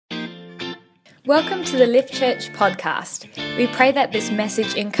Welcome to the Lift Church podcast. We pray that this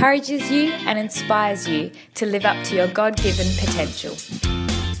message encourages you and inspires you to live up to your God-given potential.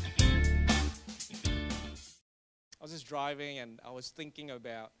 I was just driving and I was thinking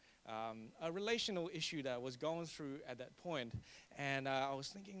about a relational issue that I was going through at that point. And I was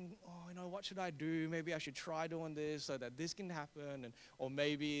thinking, what should I do? Maybe I should try doing this so that this can happen, or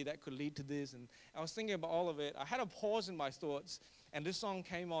maybe that could lead to this. And I was thinking about all of it. I had a pause in my thoughts, and this song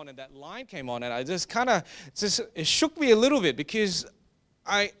came on, and that line came on, and I just it shook me a little bit because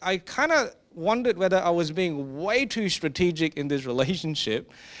I kind of wondered whether I was being way too strategic in this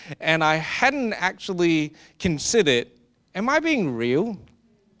relationship, and I hadn't actually considered, am I being real?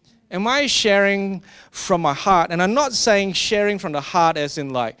 Am I sharing from my heart? And I'm not saying sharing from the heart as in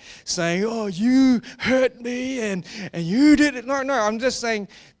like saying, oh, you hurt me and you did it. No, I'm just saying,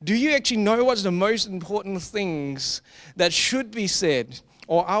 do you actually know what's the most important things that should be said?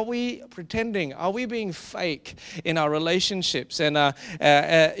 Or are we pretending? Are we being fake in our relationships? And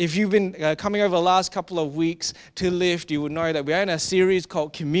if you've been coming over the last couple of weeks to Lift, you would know that we're in a series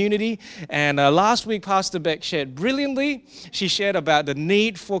called Community. And last week, Pastor Beck shared brilliantly. She shared about the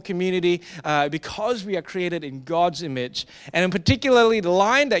need for community because we are created in God's image. And in particularly, the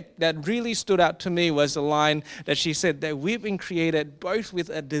line that really stood out to me was the line that she said that we've been created both with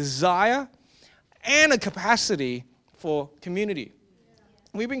a desire and a capacity for community.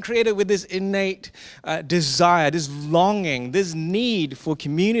 We've been created with this innate desire, this longing, this need for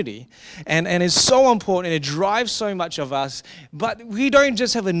community. And it's so important, and it drives so much of us. But we don't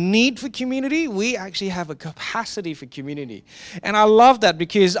just have a need for community, we actually have a capacity for community. And I love that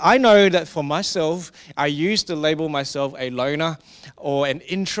because I know that for myself, I used to label myself a loner or an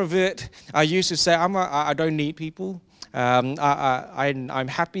introvert. I used to say, I don't need people. I'm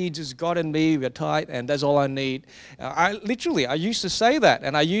happy, just God and me, we're tight, and that's all I need. I used to say that,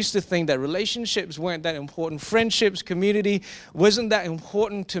 and I used to think that relationships weren't that important. Friendships, community wasn't that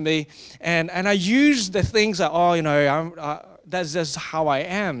important to me. And I used the things that, that's just how I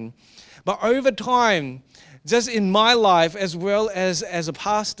am. But over time, just in my life, as well as a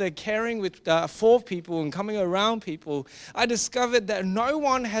pastor, caring for people and coming around people, I discovered that no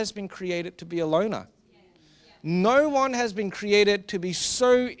one has been created to be a loner. No one has been created to be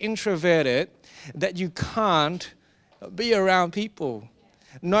so introverted that you can't be around people.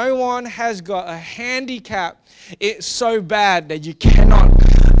 No one has got a handicap. It's so bad that you cannot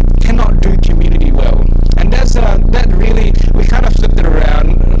do community well. And that really, we kind of flipped it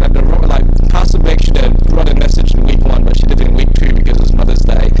around. Like Pastor Beck should have brought a message in week 1, but she did it in week 2 because it's Mother's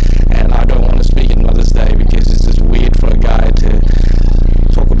Day. And I don't want to speak in Mother's Day because it's just weird for a guy to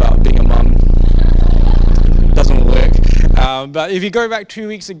talk about being a mum. Doesn't work. But if you go back 2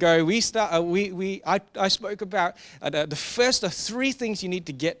 weeks ago, I spoke about the first of 3 things you need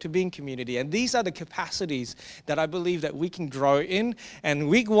to get to being community, and these are the capacities that I believe that we can grow in. And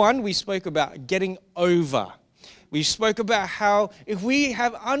week 1, we spoke about getting over. We spoke about how if we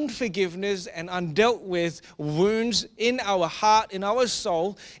have unforgiveness and undealt with wounds in our heart, in our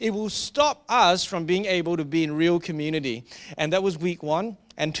soul, it will stop us from being able to be in real community. And that was week 1.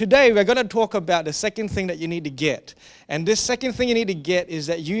 And today we're going to talk about the second thing that you need to get. And this second thing you need to get is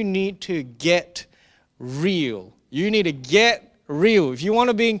that you need to get real. You need to get real. If you want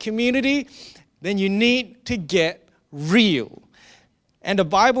to be in community, then you need to get real. And the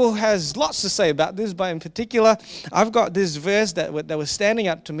Bible has lots to say about this, but in particular, I've got this verse that was standing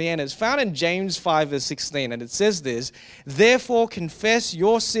out to me, and it's found in James 5, verse 16, and it says this: therefore confess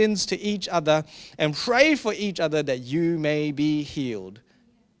your sins to each other and pray for each other that you may be healed.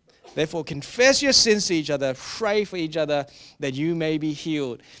 Therefore confess your sins to each other, pray for each other that you may be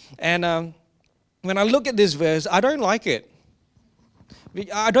healed. And when I look at this verse, I don't like it.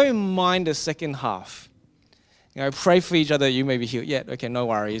 I don't mind the second half. Pray for each other, you may be healed. Yeah, okay, no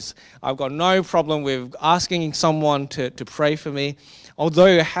worries. I've got no problem with asking someone to pray for me, although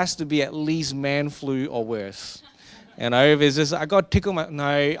it has to be at least man flu or worse. If it's just, I got tickle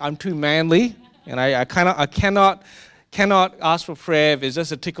no, I'm too manly, and I cannot ask for prayer if it's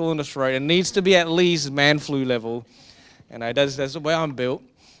just a tickle in the throat. It needs to be at least man flu level, and that's the way I'm built.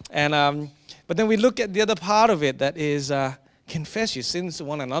 But then we look at the other part of it, that is confess your sins to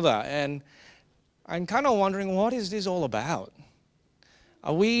one another. And I'm kind of wondering, what is this all about?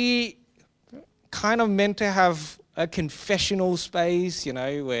 Are we kind of meant to have a confessional space,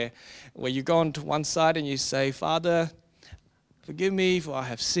 where you go on to one side and you say, Father, forgive me for I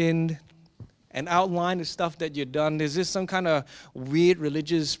have sinned, and outline the stuff that you've done? Is this some kind of weird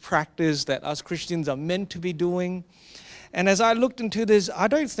religious practice that us Christians are meant to be doing? And as I looked into this, I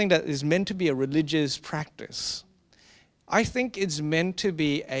don't think that it's meant to be a religious practice. I think it's meant to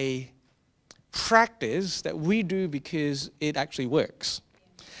be a practice that we do because it actually works.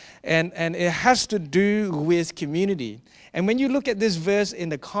 And it has to do with community. And when you look at this verse in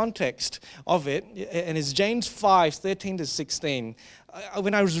the context of it, and it's James 5:13-16,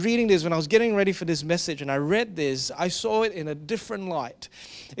 when I was reading this, when I was getting ready for this message, and I read this, I saw it in a different light.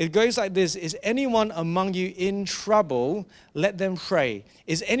 It goes like this: is anyone among you in trouble? Let them pray.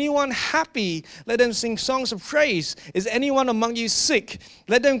 Is anyone happy? Let them sing songs of praise. Is anyone among you sick?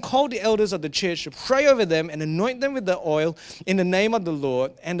 Let them call the elders of the church to pray over them and anoint them with the oil in the name of the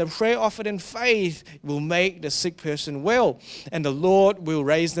Lord. And the prayer offered in faith will make the sick person well, and the Lord will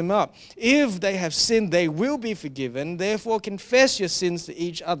raise them up. If they have sinned, they will be forgiven. Therefore, confess your sins to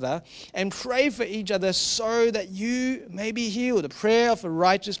each other and pray for each other so that you may be healed. The prayer of a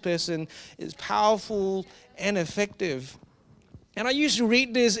righteous person is powerful and effective. And I used to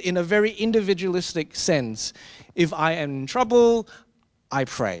read this in a very individualistic sense. If I am in trouble, I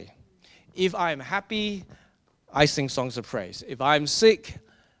pray. If I am happy, I sing songs of praise. If I'm sick,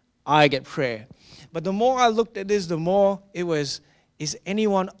 I get prayer. But the more I looked at this, the more it was, is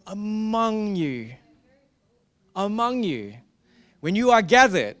anyone among you? Among you. When you are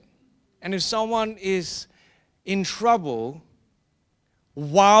gathered, and if someone is in trouble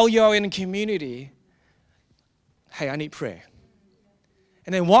while you're in a community, hey, I need prayer.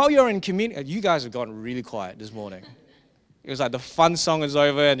 And then while you're in community, you guys have gotten really quiet this morning. It was like the fun song is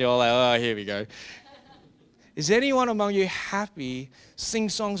over and you're like, oh, here we go. Is anyone among you happy? Sing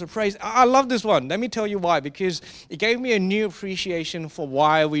songs of praise. I love this one. Let me tell you why. Because it gave me a new appreciation for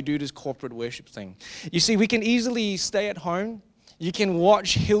why we do this corporate worship thing. You see, we can easily stay at home. You can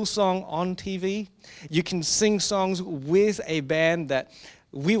watch Hillsong on TV. You can sing songs with a band that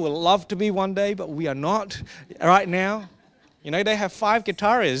we would love to be one day, but we are not right now. You know, they have 5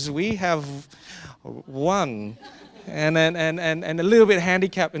 guitarists. We have 1. And a little bit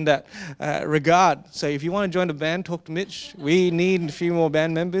handicapped in that regard. So if you want to join the band, talk to Mitch. We need a few more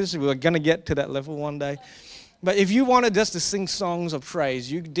band members. We're going to get to that level one day. But if you wanted just to sing songs of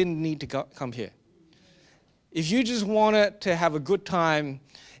praise, you didn't need to come here. If you just wanted to have a good time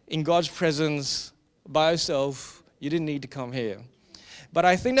in God's presence by yourself, you didn't need to come here. But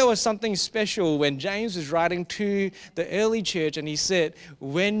I think there was something special when James was writing to the early church and he said,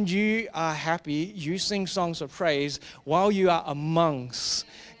 when you are happy, you sing songs of praise while you are amongst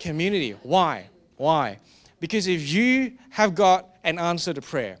community. Why? Why? Because if you have got an answer to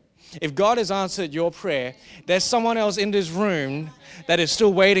prayer, if God has answered your prayer, there's someone else in this room that is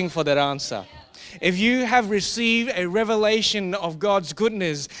still waiting for that answer. If you have received a revelation of God's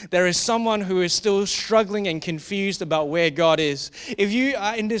goodness, there is someone who is still struggling and confused about where God is. If you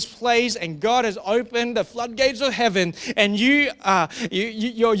are in this place and God has opened the floodgates of heaven and you're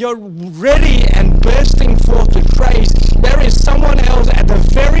ready and bursting forth to praise, there is someone else at the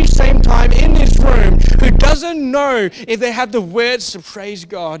very same time in this room who doesn't know if they have the words to praise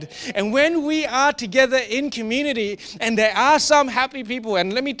God. And when we are together in community and there are some happy people,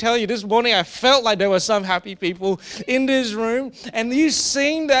 and let me tell you, this morning I felt like there were some happy people in this room, and you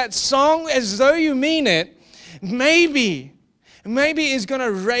sing that song as though you mean it, maybe it's going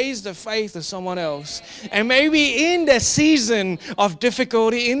to raise the faith of someone else. And maybe in their season of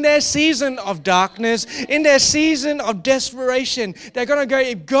difficulty, in their season of darkness, in their season of desperation, they're going to go,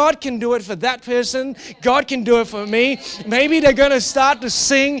 if God can do it for that person, God can do it for me. Maybe they're going to start to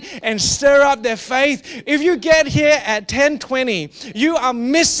sing and stir up their faith. If you get here at 10:20, you are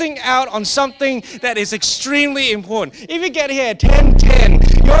missing out on something that is extremely important. If you get here at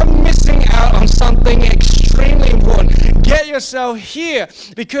 10:10, you're missing out on something extremely important. Get yourself here,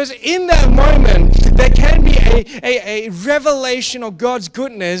 because in that moment there can be a revelation of God's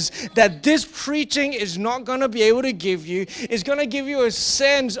goodness that this preaching is not going to be able to give you. It's going to give you a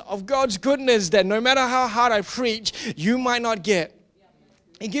sense of God's goodness that no matter how hard I preach, you might not get.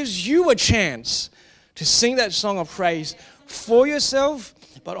 It gives you a chance to sing that song of praise for yourself,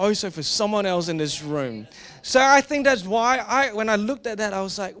 but also for someone else in this room. So I think that's why when I looked at that, I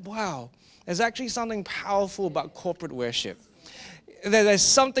was like, wow. There's actually something powerful about corporate worship. There's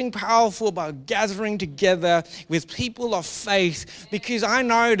something powerful about gathering together with people of faith, because I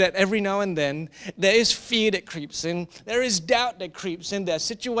know that every now and then there is fear that creeps in. There is doubt that creeps in. There are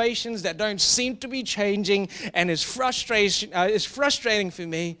situations that don't seem to be changing, and it's frustrating for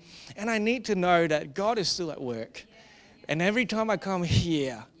me. And I need to know that God is still at work. And every time I come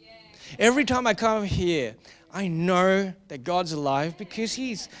here, I know that God's alive, because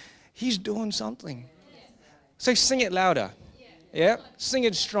He's doing something. So sing it louder. Yeah? Sing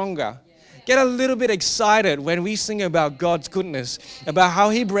it stronger. get a little bit excited when we sing about God's goodness, about how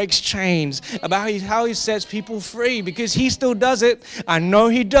He breaks chains, about how He sets people free, because He still does it. I know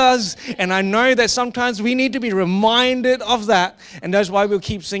He does, and I know that sometimes we need to be reminded of that, and that's why we'll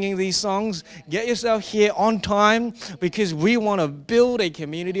keep singing these songs. Get yourself here on time, because we want to build a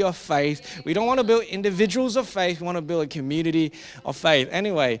community of faith. We don't want to build individuals of faith, we want to build a community of faith.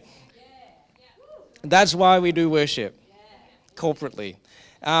 Anyway, that's why we do worship corporately.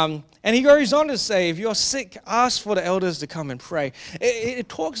 And he goes on to say, if you're sick, ask for the elders to come and pray. It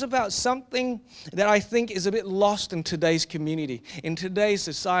talks about something that I think is a bit lost in today's community, in today's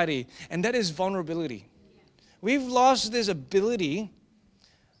society, and that is vulnerability. We've lost this ability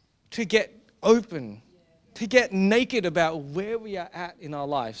to get open, to get naked about where we are at in our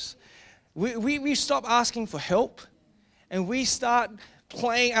lives. We stop asking for help, and we start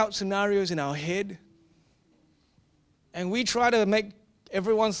playing out scenarios in our head, and we try to make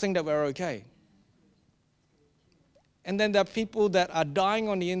everyone think that we're okay. And then there are people that are dying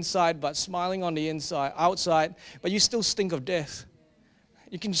on the inside but smiling on the outside, but you still stink of death.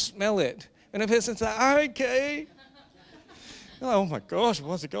 You can smell it. And the person's like, okay. Oh my gosh,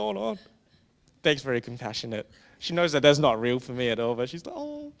 what's going on? Beck's very compassionate. She knows that that's not real for me at all, but she's like,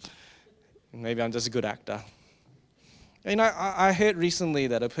 oh, maybe I'm just a good actor. You know, I heard recently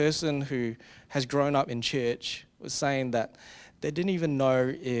that a person who has grown up in church was saying that they didn't even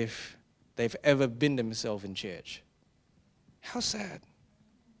know if they've ever been themselves in church. How sad.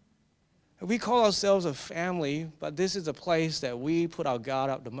 We call ourselves a family, but this is a place that we put our guard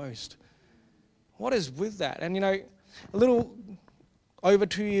up the most. What is with that? And you know, a little over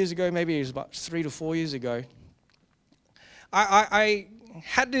 2 years ago, maybe it was about 3 to 4 years ago, I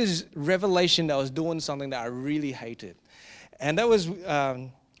had this revelation that I was doing something that I really hated. And that was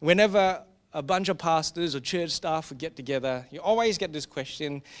whenever a bunch of pastors or church staff would get together, you always get this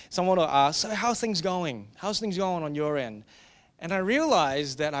question. Someone will ask, so how's things going? How's things going on your end? And I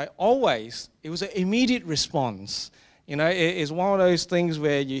realized that it was an immediate response. You know, it's one of those things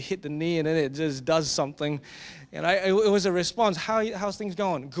where you hit the knee and then it just does something. And it was a response. How's things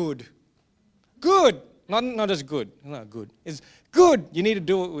going? Good. Good. Not just good. Not good. It's good. You need to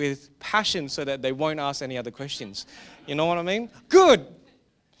do it with passion so that they won't ask any other questions. You know what I mean? Good.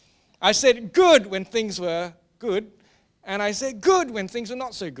 I said good when things were good, and I said good when things were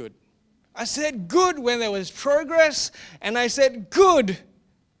not so good. I said good when there was progress, and I said good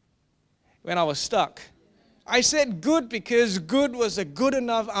when I was stuck. I said good because good was a good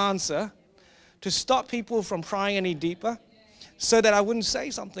enough answer to stop people from prying any deeper, so that I wouldn't say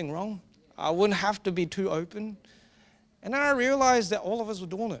something wrong. I wouldn't have to be too open. And then I realized that all of us were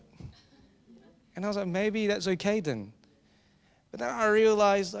doing it. And I was like, maybe that's okay then. But then I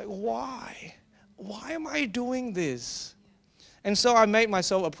realized, like, why? Why am I doing this? And so I made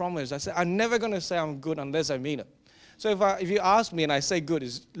myself a promise. I said, I'm never going to say I'm good unless I mean it. So if you ask me and I say good,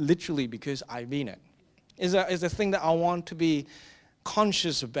 it's literally because I mean it. It's a thing that I want to be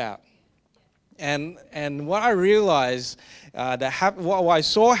conscious about. And what I realized, what I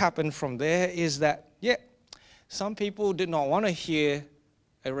saw happen from there is that, some people did not want to hear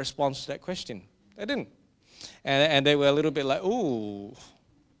a response to that question. They didn't. And they were a little bit like, ooh,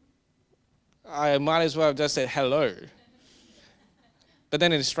 I might as well have just said hello. But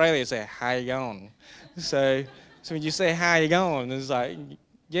then in Australia, it's like, how you going? So when you say, how you going, it's like,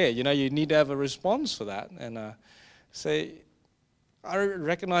 you know, you need to have a response for that. And so I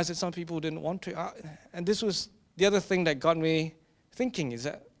recognize that some people didn't want to. And this was the other thing that got me thinking, is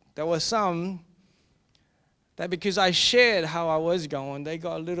that there were some that because I shared how I was going, they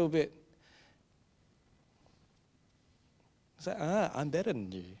got a little bit, it's like, I'm better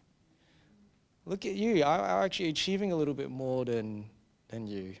than you. Look at you, I'm actually achieving a little bit more than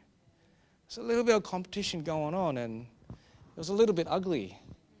you. There's a little bit of competition going on, and it was a little bit ugly.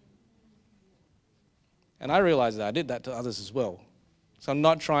 And I realized that I did that to others as well. So I'm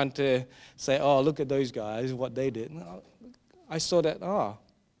not trying to say, oh, look at those guys, what they did. No, I saw that,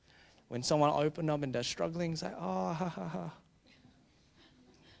 when someone opened up and they're struggling, it's like, ha, ha, ha.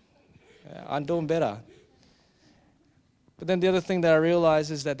 Yeah, I'm doing better. But then the other thing that I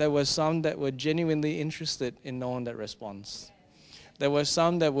realized is that there were some that were genuinely interested in knowing that response. There were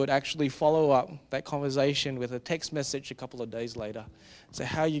some that would actually follow up that conversation with a text message a couple of days later. Say,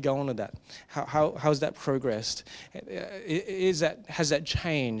 how are you going with that? How's that progressed? Has that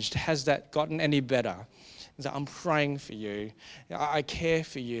changed? Has that gotten any better? It's like, I'm praying for you. I care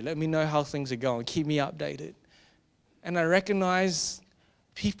for you. Let me know how things are going. Keep me updated. And I recognize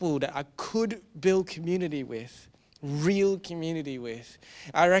people that I could build community with, real community with.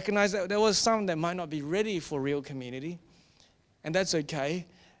 I recognize that there was some that might not be ready for real community, and that's okay.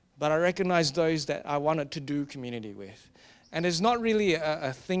 but I recognize those that I wanted to do community with. And it's not really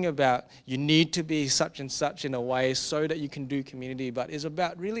a thing about you need to be such and such in a way so that you can do community, but it's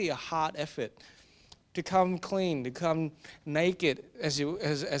about really a hard effort to come clean, to come naked as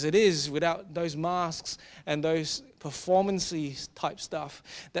it is, without those masks and those performance-y type stuff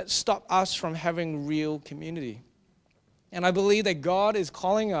that stop us from having real community. And I believe that God is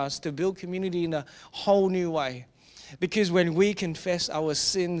calling us to build community in a whole new way. Because when we confess our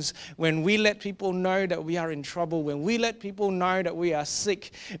sins, when we let people know that we are in trouble, when we let people know that we are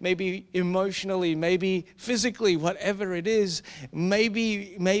sick, maybe emotionally, maybe physically, whatever it is,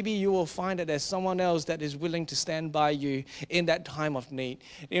 maybe you will find that there's someone else that is willing to stand by you in that time of need.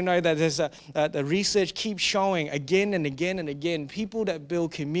 You know that there's the research keeps showing again and again and again, people that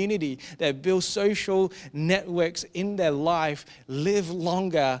build community, that build social networks in their life live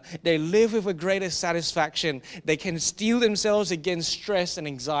longer. They live with a greater satisfaction. They can steel themselves against stress and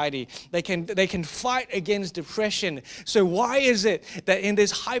anxiety. They can fight against depression. So why is it that in this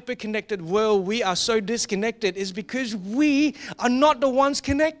hyper-connected world we are so disconnected? Is because we are not the ones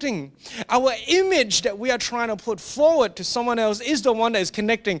connecting. Our image that we are trying to put forward to someone else is the one that is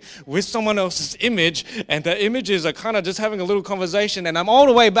connecting with someone else's image, and the images are kind of just having a little conversation, and I'm all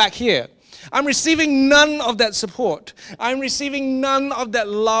the way back here. I'm receiving none of that support. I'm receiving none of that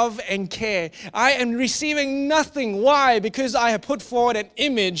love and care. I am receiving nothing. Why? Because I have put forward an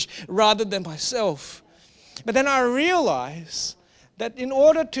image rather than myself. But then I realized that in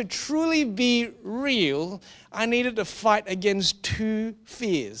order to truly be real, I needed to fight against two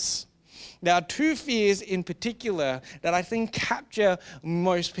fears. There are two fears in particular that I think capture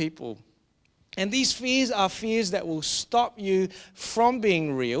most people. And these fears are fears that will stop you from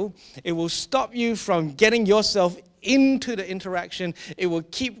being real. It will stop you from getting yourself into the interaction. It will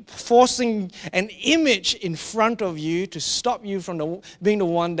keep forcing an image in front of you to stop you from being the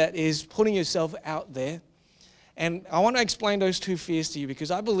one that is putting yourself out there. And I want to explain those two fears to you because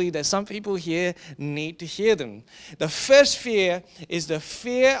I believe that some people here need to hear them. The first fear is the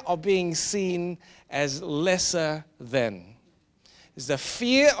fear of being seen as lesser than. Is the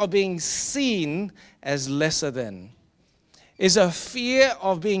fear of being seen as lesser than. Is a fear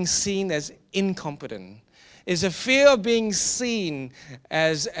of being seen as incompetent. Is a fear of being seen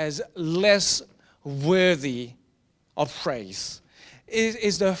as less worthy of praise.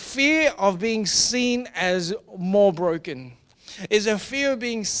 Is the fear of being seen as more broken. Is a fear of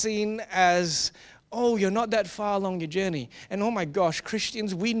being seen as, oh, you're not that far along your journey. And oh my gosh,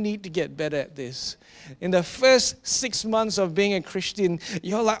 Christians, we need to get better at this. In the first 6 months of being a Christian,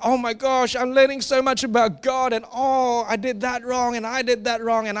 you're like, oh my gosh, I'm learning so much about God, and oh, I did that wrong, and I did that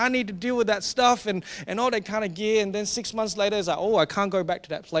wrong, and I need to deal with that stuff, and all that kind of gear. And then 6 months later, it's like, oh, I can't go back to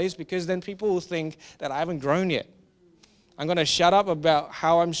that place because then people will think that I haven't grown yet. I'm going to shut up about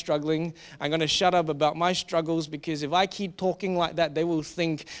how I'm struggling. I'm going to shut up about my struggles because if I keep talking like that, they will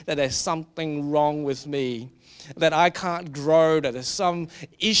think that there's something wrong with me, that I can't grow, that there's some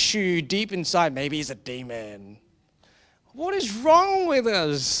issue deep inside. Maybe it's a demon. What is wrong with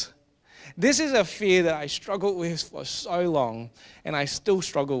us? This is a fear that I struggled with for so long, and I still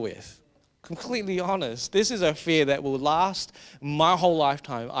struggle with. Completely honest, this is a fear that will last my whole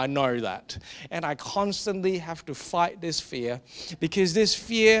lifetime. I know that. And I constantly have to fight this fear because this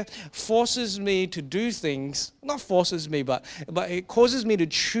fear forces me to do things, not forces me, but it causes me to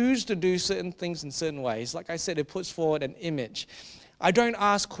choose to do certain things in certain ways. Like I said, it puts forward an image. I don't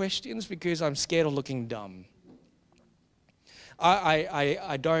ask questions because I'm scared of looking dumb.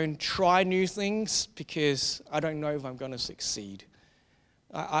 I don't try new things because I don't know if I'm going to succeed.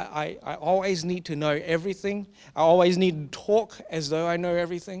 I always need to know everything. I always need to talk as though I know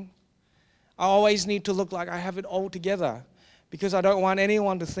everything. I always need to look like I have it all together because I don't want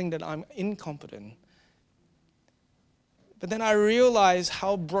anyone to think that I'm incompetent. But then I realize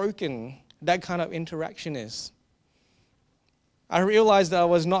how broken that kind of interaction is. I realized that I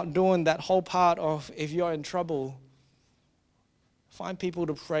was not doing that whole part of if you're in trouble, find people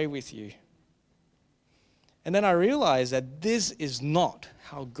to pray with you. And then I realized that this is not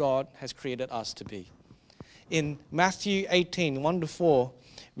how God has created us to be. In Matthew 18, 1-4,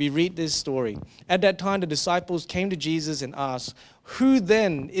 we read this story. At that time, the disciples came to Jesus and asked, "Who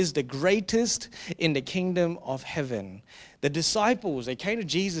then is the greatest in the kingdom of heaven?" The disciples, they came to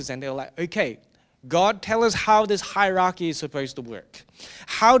Jesus and they were like, okay, God, tell us how this hierarchy is supposed to work.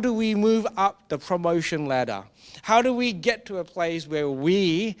 How do we move up the promotion ladder? How do we get to a place where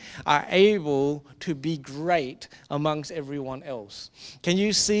we are able to be great amongst everyone else? Can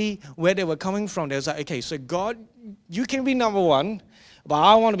you see where they were coming from? They was like, okay, so God, you can be number one, but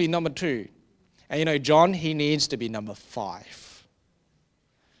I want to be number two. And you know, John, he needs to be number 5.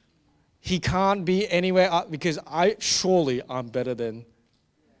 He can't be anywhere up because I'm better than.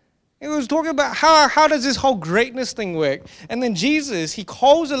 It was talking about how does this whole greatness thing work? And then Jesus, he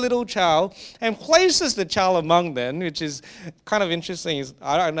calls a little child and places the child among them, which is kind of interesting.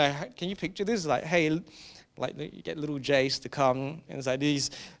 I don't know, can you picture this? Like, hey, like you get little Jace to come, and it's like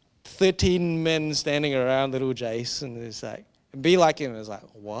these 13 men standing around little Jace, and it's like, be like him. It's like,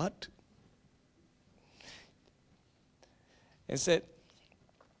 what? It said,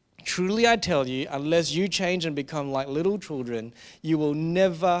 truly I tell you, unless you change and become like little children, you will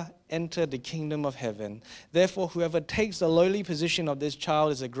never enter the kingdom of heaven. Therefore, whoever takes the lowly position of this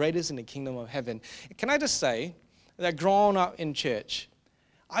child is the greatest in the kingdom of heaven. Can I just say that growing up in church,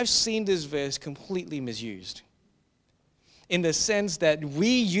 I've seen this verse completely misused, in the sense that we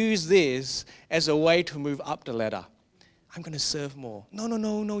use this as a way to move up the ladder. I'm going to serve more.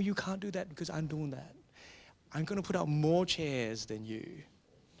 No, you can't do that because I'm doing that. I'm going to put out more chairs than you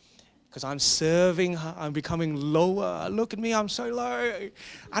because I'm serving, I'm becoming lower. Look at me, I'm so low.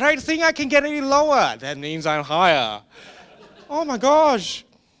 I don't think I can get any lower. That means I'm higher. Oh my gosh,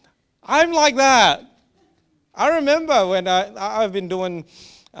 I'm like that. I remember when I've been doing,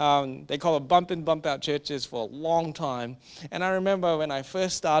 they call it bump in, bump out churches for a long time. And I remember when I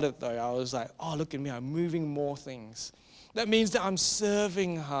first started though, I was like, oh, look at me, I'm moving more things. That means that I'm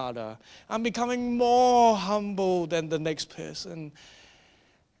serving harder. I'm becoming more humble than the next person.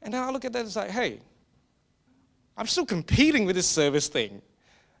 And now I look at that and say, hey, I'm still competing with this service thing.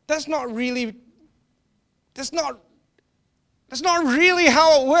 That's not really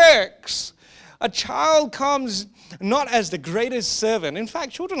how it works. A child comes not as the greatest servant. In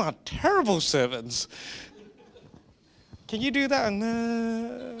fact, children are terrible servants. Can you do that?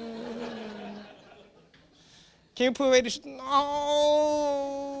 No. Can you put away the... No.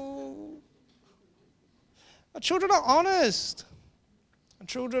 Children are honest.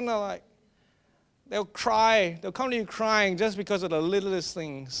 Children are like, they'll cry. They'll come to you crying just because of the littlest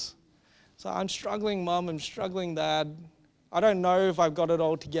things. So I'm struggling, Mom. I'm struggling, Dad. I don't know if I've got it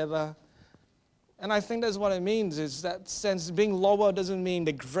all together. And I think that's what it means, is that sense being lower doesn't mean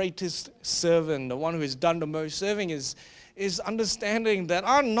the greatest servant, the one who has done the most serving, is understanding that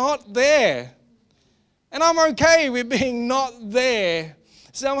I'm not there. And I'm okay with being not there.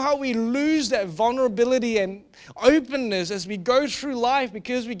 Somehow we lose that vulnerability and openness as we go through life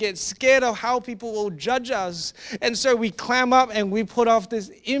because we get scared of how people will judge us. And so we clam up and we put off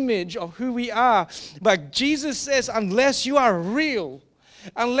this image of who we are. But Jesus says, unless you are real,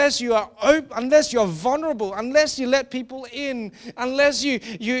 unless you are open, unless you're vulnerable, unless you let people in, unless you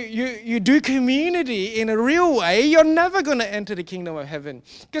do community in a real way, you're never going to enter the kingdom of heaven.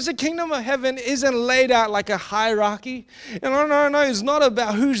 Because the kingdom of heaven isn't laid out like a hierarchy. No, it's not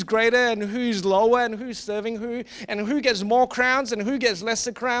about who's greater and who's lower and who's serving who and who gets more crowns and who gets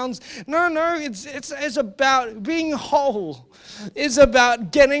lesser crowns. No, it's about being whole. It's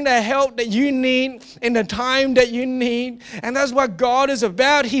about getting the help that you need in the time that you need. And that's what God is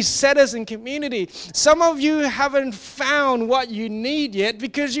about. He set us in community. Some of you haven't found what you need yet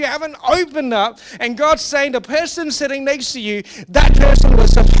because you haven't opened up. And God's saying, the person sitting next to you, that person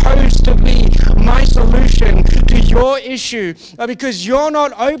was supposed to be my solution to your issue. But because you're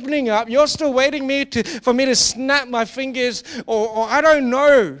not opening up, you're still waiting for me to snap my fingers, or I don't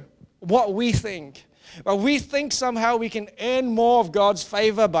know what we think. But we think somehow we can earn more of God's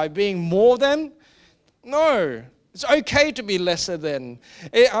favor by being more than. No, it's okay to be lesser than.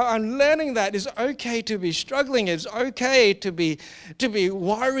 I'm learning that it's okay to be struggling. It's okay to be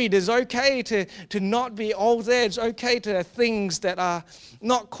worried. It's okay to not be all there. It's okay to have things that are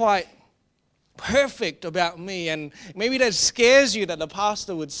not quite perfect about me. And maybe that scares you that the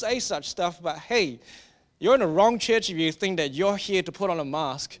pastor would say such stuff. But hey, you're in the wrong church if you think that you're here to put on a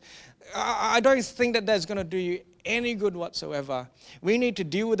mask. I don't think that that's going to do you any good whatsoever. We need to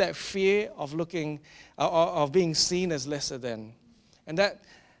deal with that fear of of being seen as lesser than. And that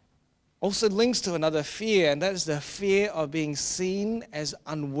also links to another fear, and that is the fear of being seen as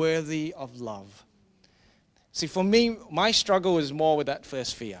unworthy of love. See, for me, my struggle is more with that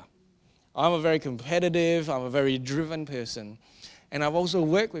first fear. I'm a very competitive, I'm a very driven person. And I've also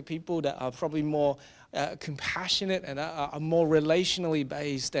worked with people that are probably more compassionate and are more relationally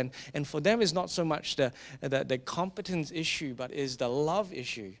based, and for them it's not so much the competence issue, but is the love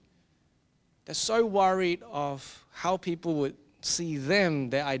issue. They're so worried of how people would see them,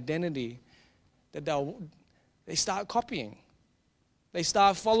 their identity, that they start copying. They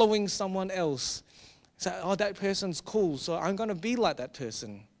start following someone else. Say, oh, that person's cool, so I'm going to be like that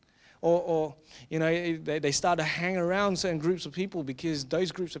person. Or they start to hang around certain groups of people because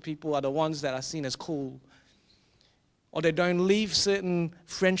those groups of people are the ones that are seen as cool. Or they don't leave certain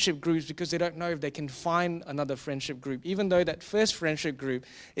friendship groups because they don't know if they can find another friendship group, even though that first friendship group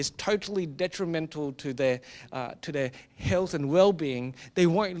is totally detrimental to their health and well-being. They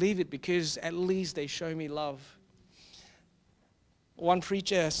won't leave it because at least they show me love. One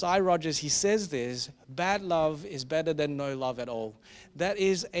preacher, Cy Rogers, he says this: bad love is better than no love at all. That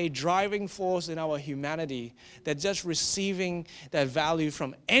is a driving force in our humanity, that just receiving that value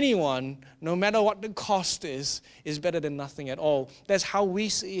from anyone, no matter what the cost is better than nothing at all. That's how we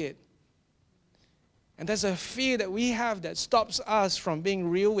see it. And there's a fear that we have that stops us from being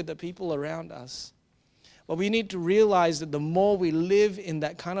real with the people around us. But we need to realize that the more we live in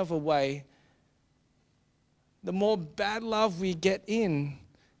that kind of a way, the more bad love we get in,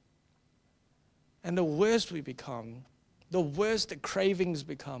 and the worse we become, the worse the cravings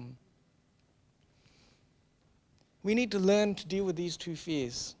become. We need to learn to deal with these two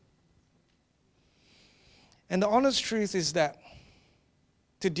fears. And the honest truth is that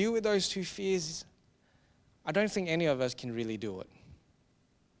to deal with those two fears, I don't think any of us can really do it.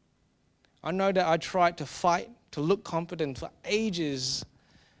 I know that I tried to fight, to look competent for ages,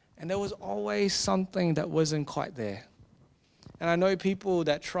 and there was always something that wasn't quite there. And I know people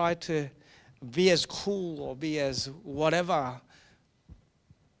that try to be as cool or be as whatever,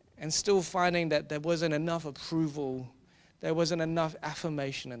 and still finding that there wasn't enough approval, there wasn't enough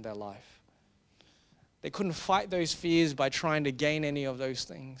affirmation in their life. They couldn't fight those fears by trying to gain any of those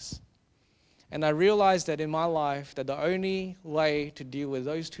things. And I realized that in my life, that the only way to deal with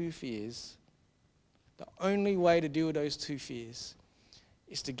those two fears,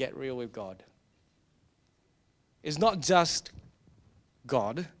 is to get real with God. It's not just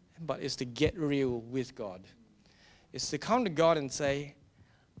God, but it's to get real with God. It's to come to God and say,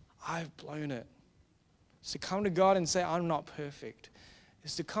 I've blown it. It's to come to God and say, I'm not perfect.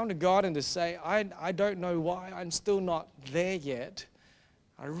 It's to come to God and to say, I don't know why I'm still not there yet.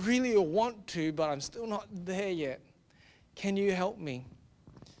 I really want to, but I'm still not there yet. Can you help me?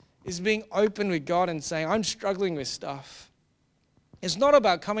 It's being open with God and saying, I'm struggling with stuff. It's not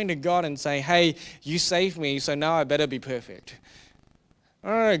about coming to God and saying, hey, you saved me, so now I better be perfect.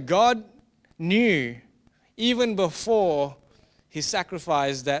 No, God knew even before His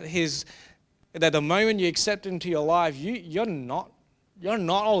sacrifice that the moment you accept into your life, you're not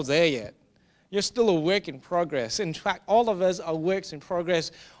all there yet. You're still a work in progress. In fact, all of us are works in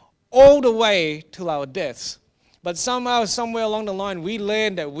progress all the way till our deaths. But somehow, somewhere along the line, we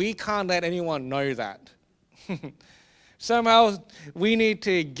learned that we can't let anyone know that. Somehow, we need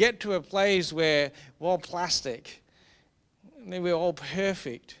to get to a place where we're all plastic. And we're all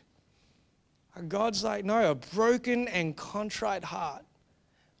perfect. And God's like, no, a broken and contrite heart,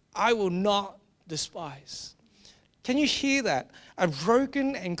 I will not despise. Can you hear that? A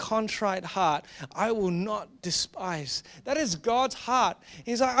broken and contrite heart, I will not despise. That is God's heart.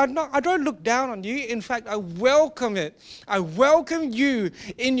 He's like, I don't look down on you. In fact, I welcome it. I welcome you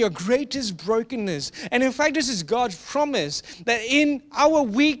in your greatest brokenness. And in fact, this is God's promise that in our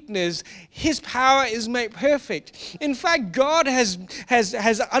weakness, His power is made perfect. In fact, God has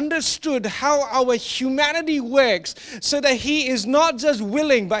understood how our humanity works so that He is not just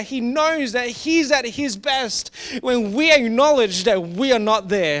willing, but He knows that He's at His best when we acknowledge that we are not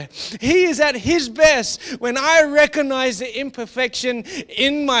there. He is at His best when I recognize the imperfection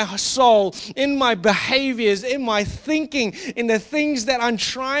in my soul, in my behaviors, in my thinking, in the things that I'm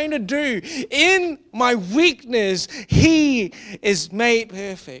trying to do. In my weakness, He is made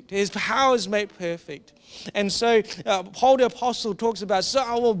perfect. His power is made perfect. And so Paul the Apostle talks about, so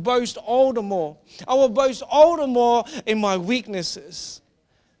I will boast all the more. I will boast all the more in my weaknesses.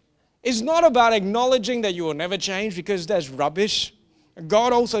 It's not about acknowledging that you will never change, because that's rubbish.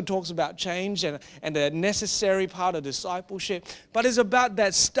 God also talks about change and the necessary part of discipleship. But it's about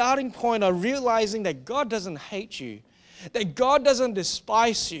that starting point of realizing that God doesn't hate you, that God doesn't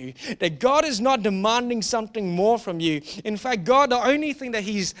despise you, that God is not demanding something more from you. In fact, God, the only thing that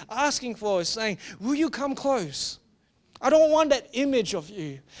He's asking for is saying, will you come close? I don't want that image of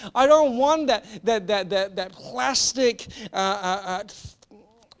you. I don't want that plastic,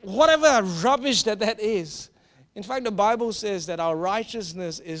 whatever rubbish that is. In fact, the Bible says that our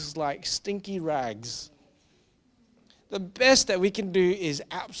righteousness is like stinky rags. The best that we can do is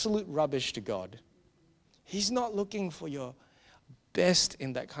absolute rubbish to God. He's not looking for your best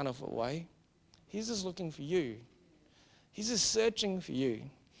in that kind of a way. He's just looking for you. He's just searching for you.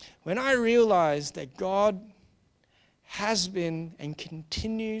 When I realized that God has been and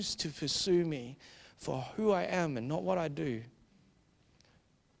continues to pursue me for who I am and not what I do,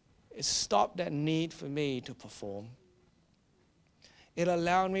 it stopped that need for me to perform. It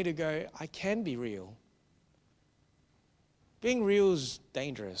allowed me to go, I can be real. being real is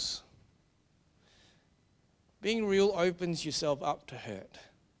dangerous. Being real opens yourself up to hurt.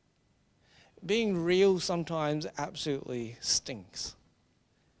 Being real sometimes absolutely stinks.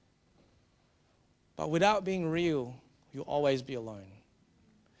 But without being real, you'll always be alone.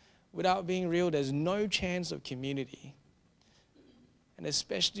 Without being real, there's no chance of community. And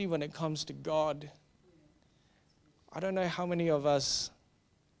especially when it comes to God, I don't know how many of us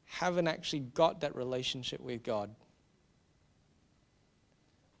haven't actually got that relationship with God.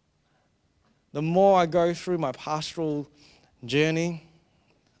 The more I go through my pastoral journey,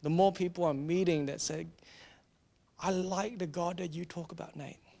 the more people I'm meeting that say, I like the God that you talk about,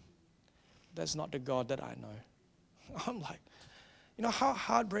 Nate. That's not the God that I know. I'm like, you know how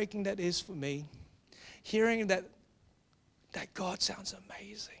heartbreaking that is for me? Hearing that God sounds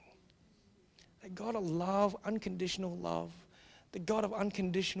amazing. That God of love, unconditional love. The God of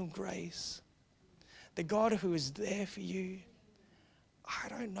unconditional grace. The God who is there for you. I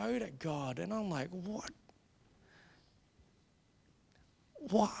don't know that God. And I'm like, what?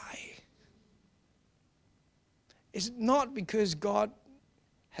 Why? It's not because God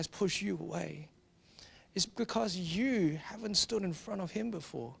has pushed you away. It's because you haven't stood in front of Him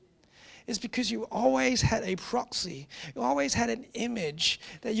before. It's because you always had a proxy. You always had an image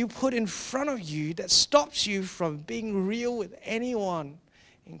that you put in front of you that stops you from being real with anyone,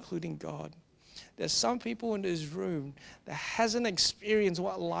 including God. There's some people in this room that hasn't experienced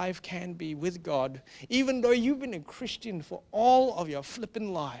what life can be with God, even though you've been a Christian for all of your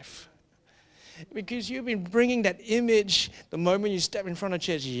flippin' life. Because you've been bringing that image the moment you step in front of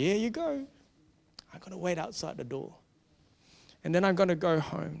church. Here you go. I'm going to wait outside the door. And then I'm going to go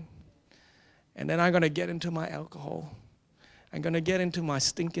home. And then I'm going to get into my alcohol. I'm going to get into my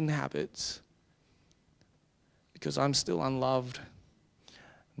stinking habits. Because I'm still unloved.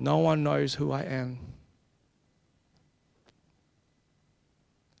 No one knows who I am.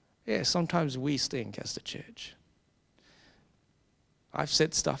 Yeah, sometimes we stink as the church. I've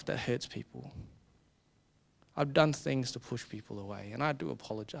said stuff that hurts people. I've done things to push people away, and I do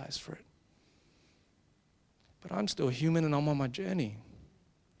apologize for it. But I'm still human and I'm on my journey.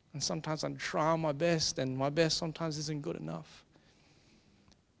 And sometimes I'm trying my best, and my best sometimes isn't good enough.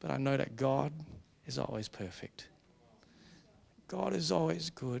 But I know that God is always perfect. God is always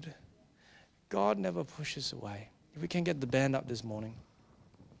good. God never pushes away. If we can get the band up this morning.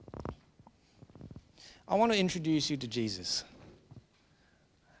 I want to introduce you to Jesus.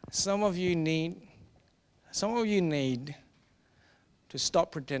 Some of you need to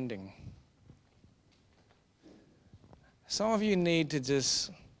stop pretending. Some of you need to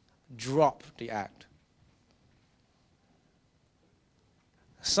just drop the act.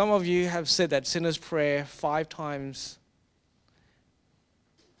 Some of you have said that sinner's prayer 5 times,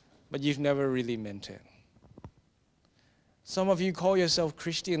 but you've never really meant it. Some of you call yourself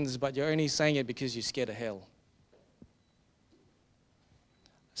Christians, but you're only saying it because you're scared of hell.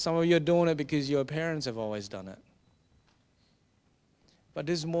 Some of you are doing it because your parents have always done it. But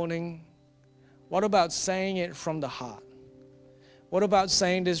this morning, what about saying it from the heart? What about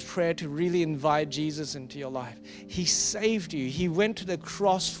saying this prayer to really invite Jesus into your life? He saved you. He went to the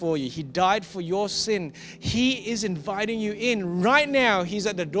cross for you. He died for your sin. He is inviting you in. Right now, He's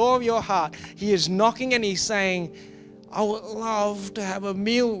at the door of your heart. He is knocking and He's saying, I would love to have a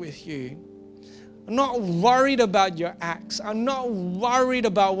meal with you. I'm not worried about your acts. I'm not worried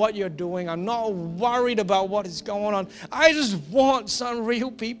about what you're doing. I'm not worried about what is going on. I just want some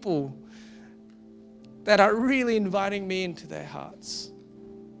real people that are really inviting me into their hearts.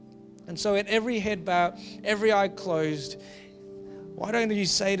 And so at every head bowed, every eye closed, why don't you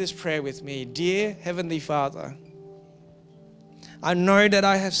say this prayer with me? Dear Heavenly Father, I know that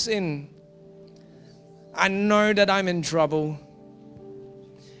I have sinned. I know that I'm in trouble.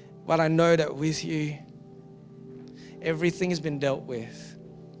 But I know that with you, everything has been dealt with.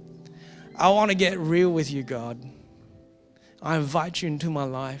 I want to get real with you, God. I invite you into my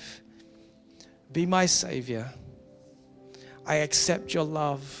life. Be my Savior. I accept your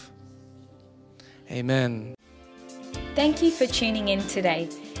love. Amen. Thank you for tuning in today.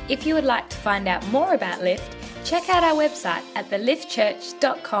 If you would like to find out more about Lift, check out our website at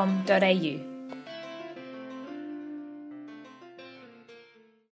theliftchurch.com.au.